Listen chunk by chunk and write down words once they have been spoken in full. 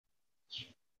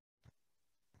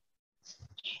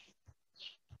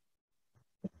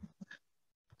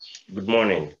Good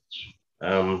morning.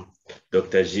 I'm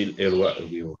Dr. Gilles Eloi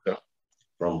Rwibuka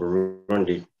from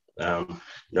Burundi,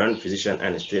 non-physician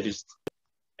anesthetist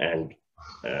and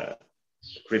uh,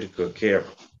 critical care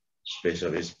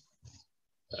specialist.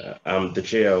 I'm the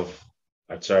chair of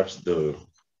ATSAPS, the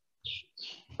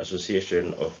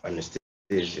Association of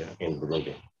Anesthesia in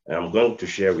Burundi. I'm going to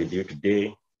share with you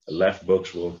today a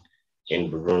Lifebox work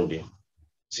in Burundi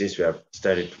since we have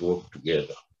started to work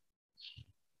together.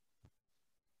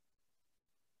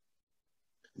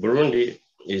 Burundi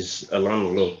is a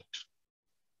landlocked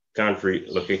country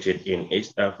located in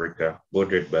East Africa,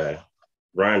 bordered by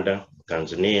Rwanda,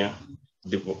 Tanzania,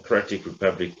 Democratic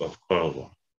Republic of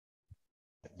Congo.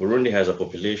 Burundi has a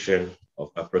population of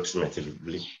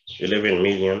approximately 11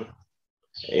 million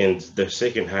and the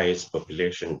second highest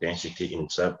population density in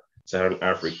sub-Saharan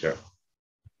Africa,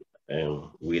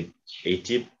 with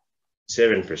 87%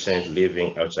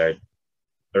 living outside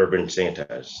urban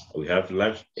centers. We have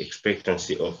life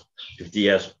expectancy of 50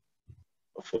 years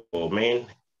for men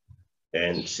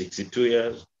and 62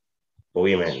 years for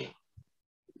women.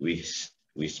 We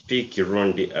speak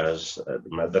Kirundi as the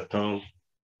mother tongue.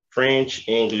 French,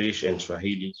 English, and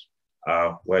Swahili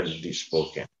are widely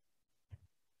spoken.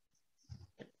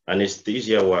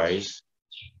 Anesthesia-wise,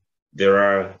 there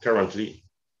are currently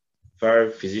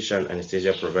 5 physician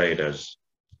anesthesia providers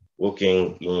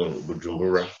working in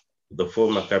Bujumbura, the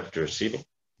former capital city.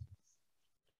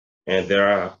 And there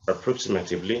are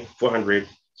approximately 400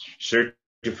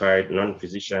 certified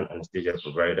non-physician anesthesia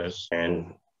providers,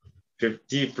 and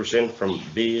 50% from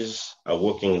these are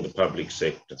working in the public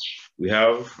sector. We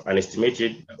have an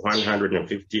estimated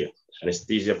 150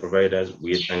 anesthesia providers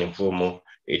with an informal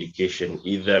education,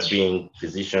 either being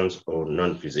physicians or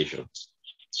non-physicians.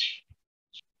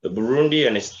 The Burundi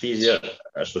Anesthesia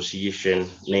Association,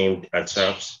 named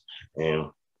ATSAPS,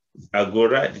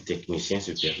 Agora des techniciens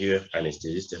supérieurs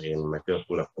anesthésistes et réanimateurs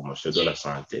pour la promotion de la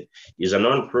santé, is a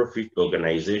non-profit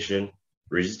organization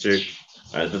registered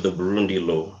under the Burundi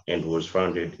law and was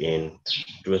founded in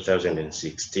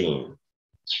 2016.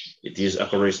 It is a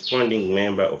corresponding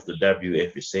member of the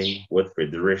WFSA, World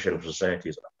Federation of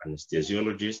Societies of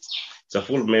Anesthesiologists. It's a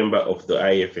full member of the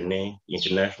IFNA,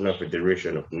 International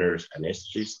Federation of Nurse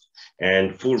Anesthetists,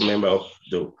 and full member of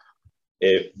the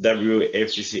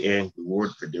WFCCN, the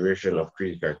World Federation of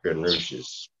Critical Care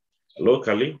Nurses.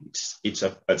 Locally, it's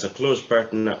a close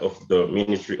partner of the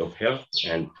Ministry of Health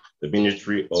and the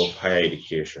Ministry of Higher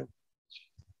Education.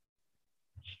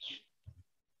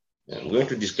 I'm going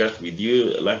to discuss with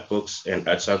you Lifebox and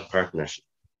ATSAP partnership.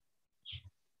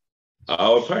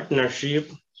 Our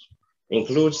partnership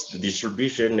includes the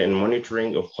distribution and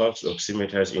monitoring of pulse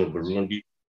oximeters in Burundi,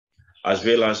 as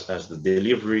well as the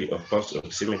delivery of pulse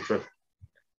oximeter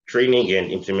training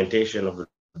and implementation of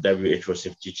the WHO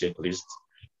safety checklist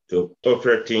to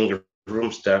operating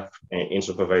room staff and in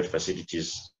supervised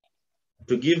facilities.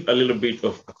 To give a little bit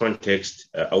of context,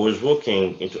 I was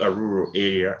working into a rural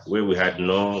area where we had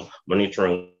no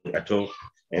monitoring at all.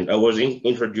 And I was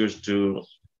introduced to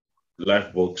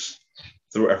Lifebox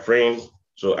through a friend.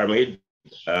 So I made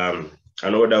an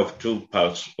order of 2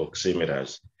 pulse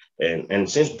oximeters. And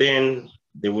since then,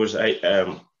 there was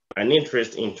an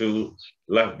interest into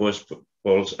Lifebox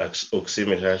pulse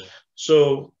oximeters.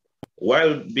 So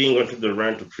while being onto the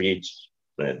run to create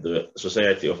the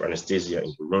Society of Anesthesia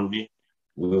in Burundi,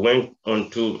 we went on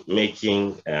to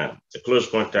making a close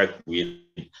contact with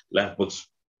Lifebox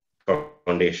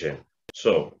Foundation.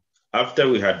 So after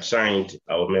we had signed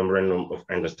our memorandum of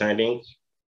understanding,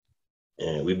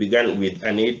 we began with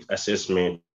a need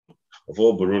assessment of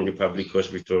all Burundi public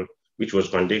hospitals, which was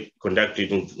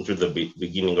conducted into the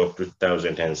beginning of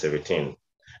 2017.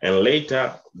 And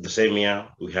later, the same year,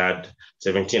 we had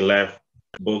 17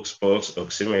 Lifebox pulse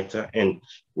oximeter, and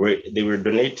they were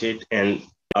donated, and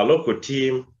our local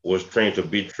team was trained to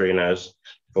be trainers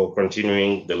for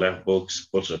continuing the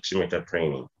Lifebox pulse oximeter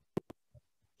training.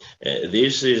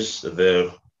 This is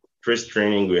the first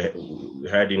training we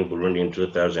had in Burundi in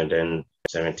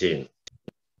 2017.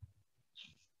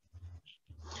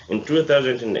 In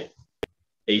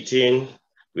 2018,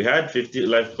 we had 50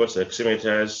 Lifebox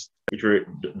oximeters which were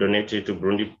donated to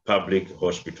Burundi public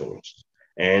hospitals.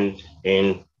 And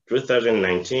in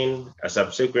 2019, a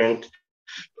subsequent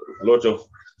lot of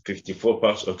 54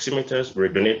 pulse oximeters were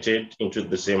donated into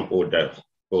the same order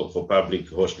for public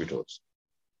hospitals.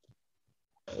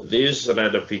 This is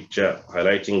another picture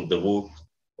highlighting the work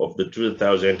of the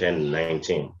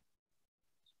 2019.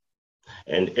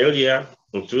 And earlier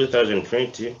in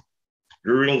 2020,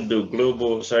 during the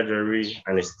Global Surgery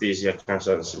Anesthesia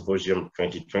Cancer Symposium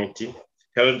 2020,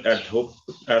 held at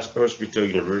Hospital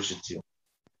University,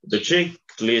 The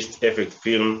checklist effect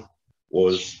film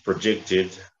was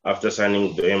projected after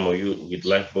signing the MOU with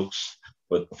Lifebox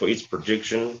for its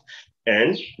projection.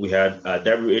 And we had a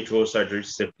WHO surgery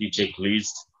safety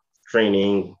checklist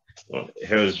training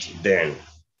held then.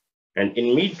 And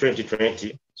in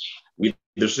mid-2020, with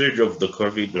the surge of the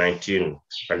COVID-19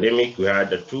 pandemic, we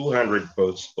had 200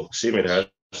 pulse oximeters,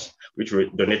 which were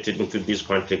donated into this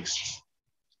context.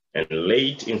 And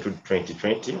late into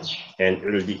 2020 and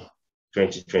early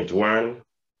 2021,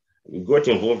 we got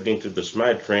involved into the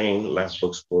Smart Train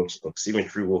Lifebox Pulse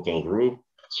Oximetry Working Group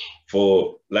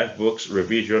for Lifebox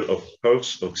revision of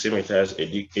pulse oximeters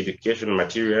education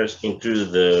materials into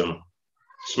the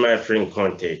Smart Train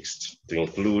context to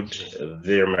include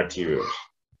their materials.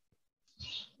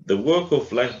 The work of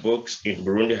Lifebox in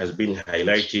Burundi has been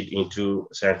highlighted into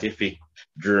scientific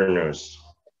journals.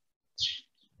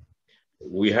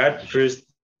 We had first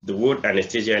the World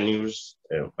Anesthesia News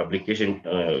publication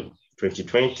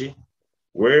 2020,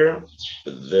 where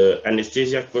the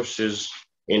anesthesia courses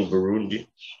in Burundi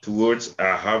towards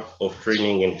a hub of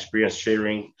training and experience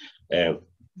sharing.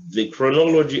 The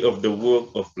chronology of the work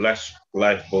of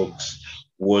Lifebox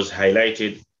was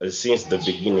highlighted since the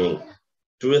beginning.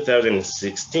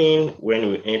 2016,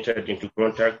 when we entered into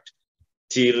contact,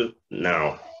 till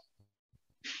now.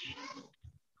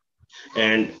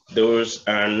 And there was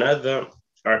another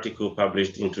article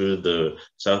published into the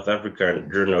South African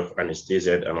Journal of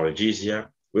Anesthesia and Analgesia,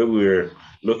 where we were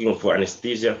looking for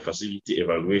anesthesia facility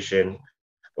evaluation,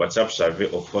 WhatsApp survey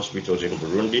of hospitals in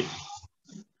Burundi.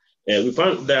 And we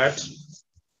found that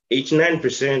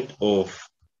 89% of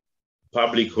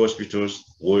public hospitals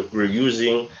were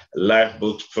using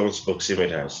Lifebox pulse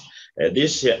oximeters.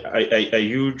 This is a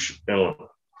huge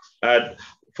add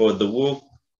for the work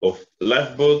of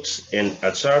Lifebox and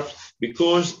WhatsApp,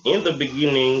 because in the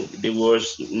beginning, there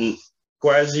was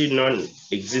quasi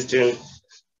non-existent,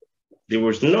 there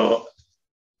was no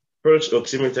pulse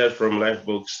oximeters from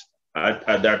Lifebox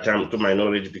at that time, to my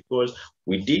knowledge, because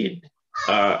we did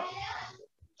an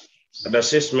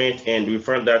assessment and we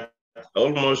found that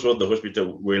almost all the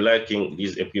hospitals were lacking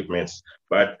these equipments.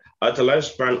 But at a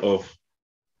lifespan of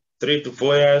 3 to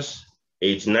 4 years,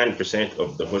 89%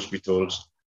 of the hospitals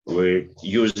were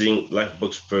using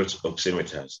Lifebox pulse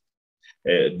oximeters.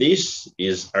 This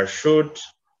is a short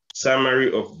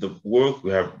summary of the work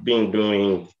we have been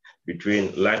doing between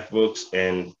Lifebox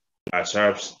and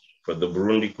ASAPS for the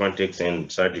Burundi context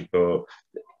and surgical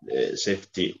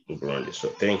safety in Burundi. So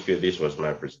thank you. This was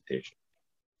my presentation.